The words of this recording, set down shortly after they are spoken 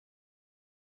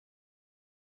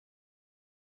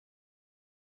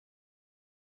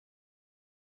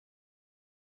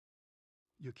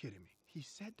You're kidding me. He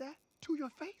said that? To your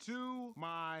face? To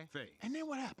my face. And then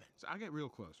what happened? So I get real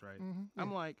close, right? Yeah.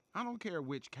 I'm like, I don't care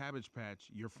which Cabbage Patch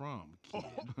you're from, kid.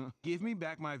 Give me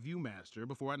back my Viewmaster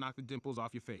before I knock the dimples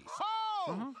off your face.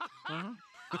 Oh!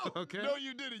 Okay. No,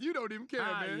 you didn't. You don't even care,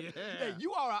 man. Yeah. Hey,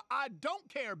 you are a I don't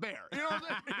care bear. You know what I'm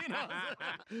saying? You know what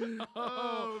I'm saying?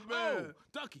 Oh, man. Oh,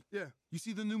 Ducky. Yeah. You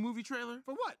see the new movie trailer?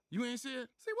 For what? You ain't see it?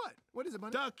 See what? What is it,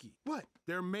 buddy? Ducky. What?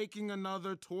 They're making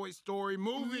another Toy Story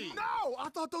movie. No! I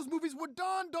thought those movies were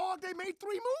done, dog. They made 3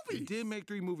 They movies. did make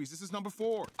 3 movies. This is number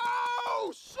 4.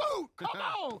 Oh, shoot! Come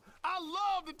on! I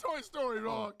love the Toy Story,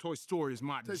 dog. Toy Story is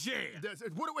my jam.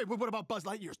 What about Buzz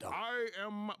Lightyear's, though? I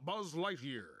am Buzz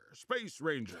Lightyear, Space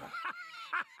Ranger.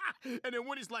 And then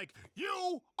Woody's like,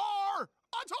 you are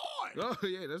a toy! Oh,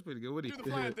 yeah, that's pretty good. Woody. Do the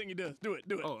flying thing he does. Do it.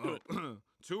 Do it.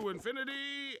 To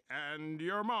infinity and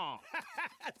your mom.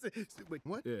 Wait,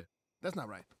 what? Yeah. That's not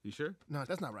right. You sure? No,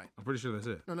 that's not right. I'm pretty sure that's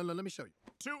it. No, let me show you.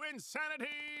 To insanity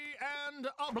and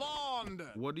a blonde.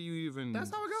 What are you even That's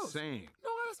how it goes. saying? No,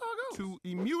 that's how it goes. To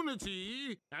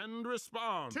immunity and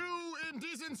respond. To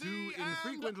indecency To and...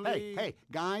 infrequently... Hey,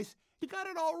 guys, you got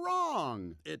it all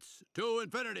wrong. It's to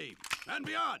infinity and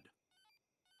beyond.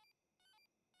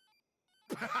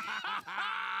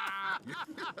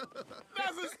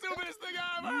 That's the stupidest thing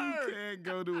I ever You heard. can't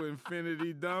go to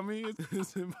infinity, dummy.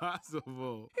 It's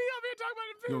impossible. He up here talking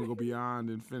about You're infinity. gonna go beyond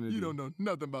infinity. You don't know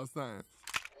nothing about science.